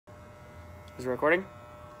Is it recording?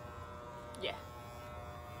 Yeah.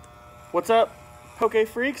 What's up, Poke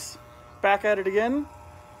Freaks? Back at it again.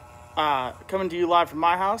 Coming to you live from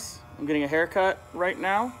my house. I'm getting a haircut right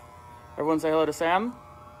now. Everyone say hello to Sam.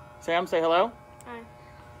 Sam, say hello.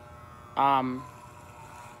 Hi.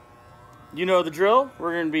 You know the drill.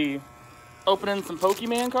 We're going to be opening some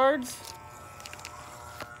Pokemon cards.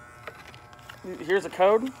 Here's a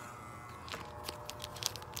code.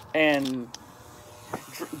 And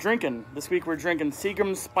drinking. This week we're drinking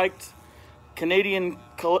Seagram's Spiked Canadian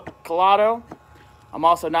Colado. I'm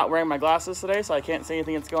also not wearing my glasses today, so I can't see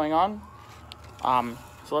anything that's going on.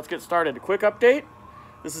 So let's get started. A quick update.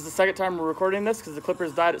 This is the second time we're recording this because the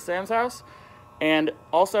Clippers died at Sam's house. And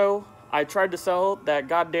also, I tried to sell that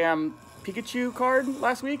goddamn Pikachu card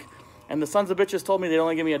last week, and the sons of bitches told me they'd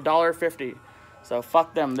only give me $1.50. So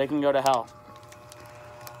fuck them, they can go to hell.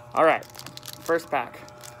 Alright, first pack.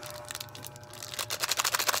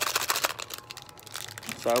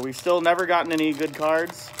 So we've still never gotten any good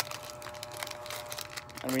cards,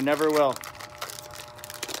 and we never will.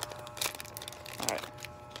 Alright.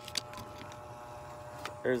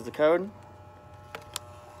 There's the code.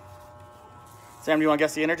 Sam, do you want to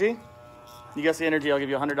guess the energy? You guess the energy, I'll give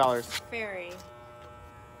you $100. Fairy.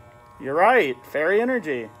 You're right, fairy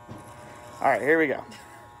energy. Alright, here we go.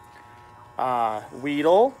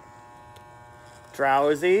 Weedle,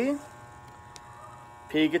 Drowsy,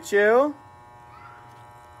 Pikachu,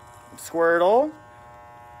 Squirtle,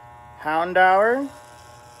 Houndour,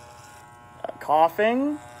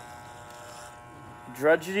 Coughing,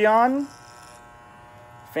 Drudgeon,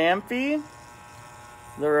 Phanpy.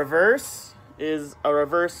 The reverse is a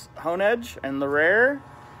reverse Honedge, and the rare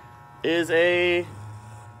is a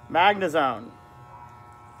Magnezone.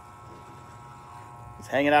 It's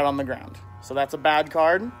hanging out on the ground. So that's a bad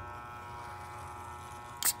card.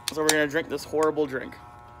 So we're going to drink this horrible drink.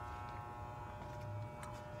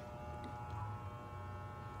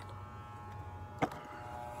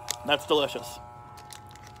 That's delicious.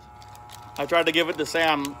 I tried to give it to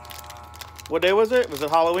Sam. What day was it? Was it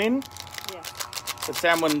Halloween? Yeah. But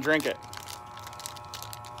Sam wouldn't drink it.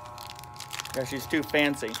 Yeah, she's too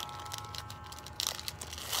fancy.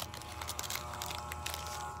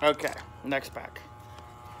 Okay, next pack.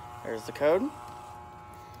 There's the code.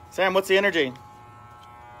 Sam, what's the energy?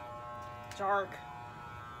 Dark.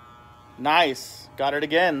 Nice. Got it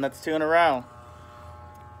again. That's 2 in a row.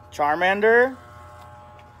 Charmander.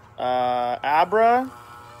 Abra.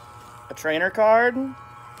 A trainer card.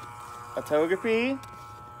 A Togepi.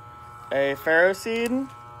 A Ferroseed.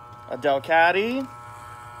 A Delcatty.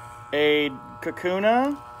 A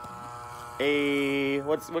Kakuna.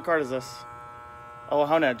 What card is this? Oh, a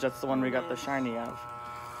Honedge. That's the one we got the shiny of.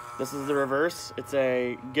 This is the reverse. It's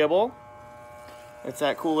a Gibble. It's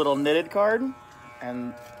that cool little knitted card.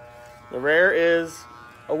 And the rare is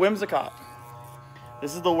a Whimsicott.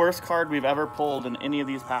 This is the worst card we've ever pulled in any of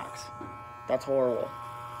these packs. That's horrible.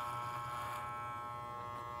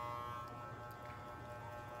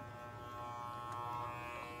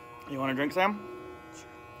 You want a drink, Sam?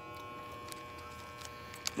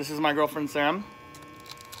 This is my girlfriend, Sam.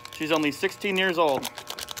 She's only 16 years old.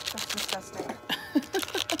 That's disgusting.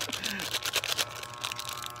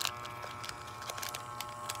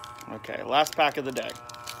 Okay, last pack of the day.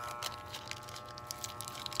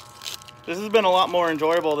 This has been a lot more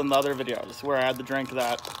enjoyable than the other videos where I had to drink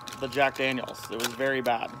the Jack Daniels. It was very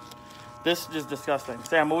bad. This is disgusting.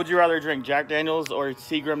 Sam, what would you rather drink, Jack Daniels or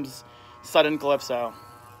Seagram's Sudden Calypso?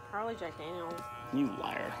 Probably Jack Daniels. You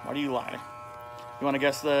liar. Why do you lie? You want to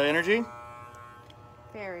guess the energy?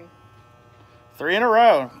 Fairy. 3 in a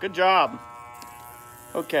row. Good job.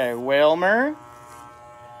 Okay, Wailmer,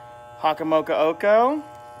 Hakamoka Oko,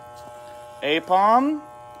 Apom,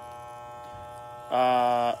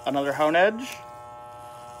 another Honedge,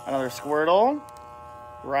 another Squirtle,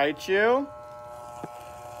 Raichu,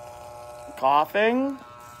 Coughing,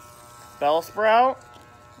 Bellsprout.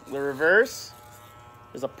 The reverse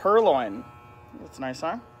is a Purloin. That's nice,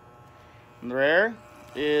 huh? And the rare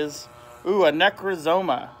is, ooh, a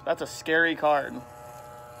Necrozoma. That's a scary card.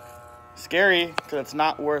 Scary because it's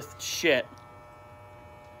not worth shit.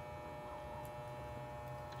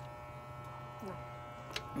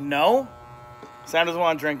 No? Sam doesn't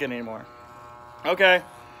want to drink it anymore. Okay.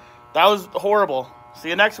 That was horrible. See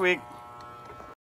you next week.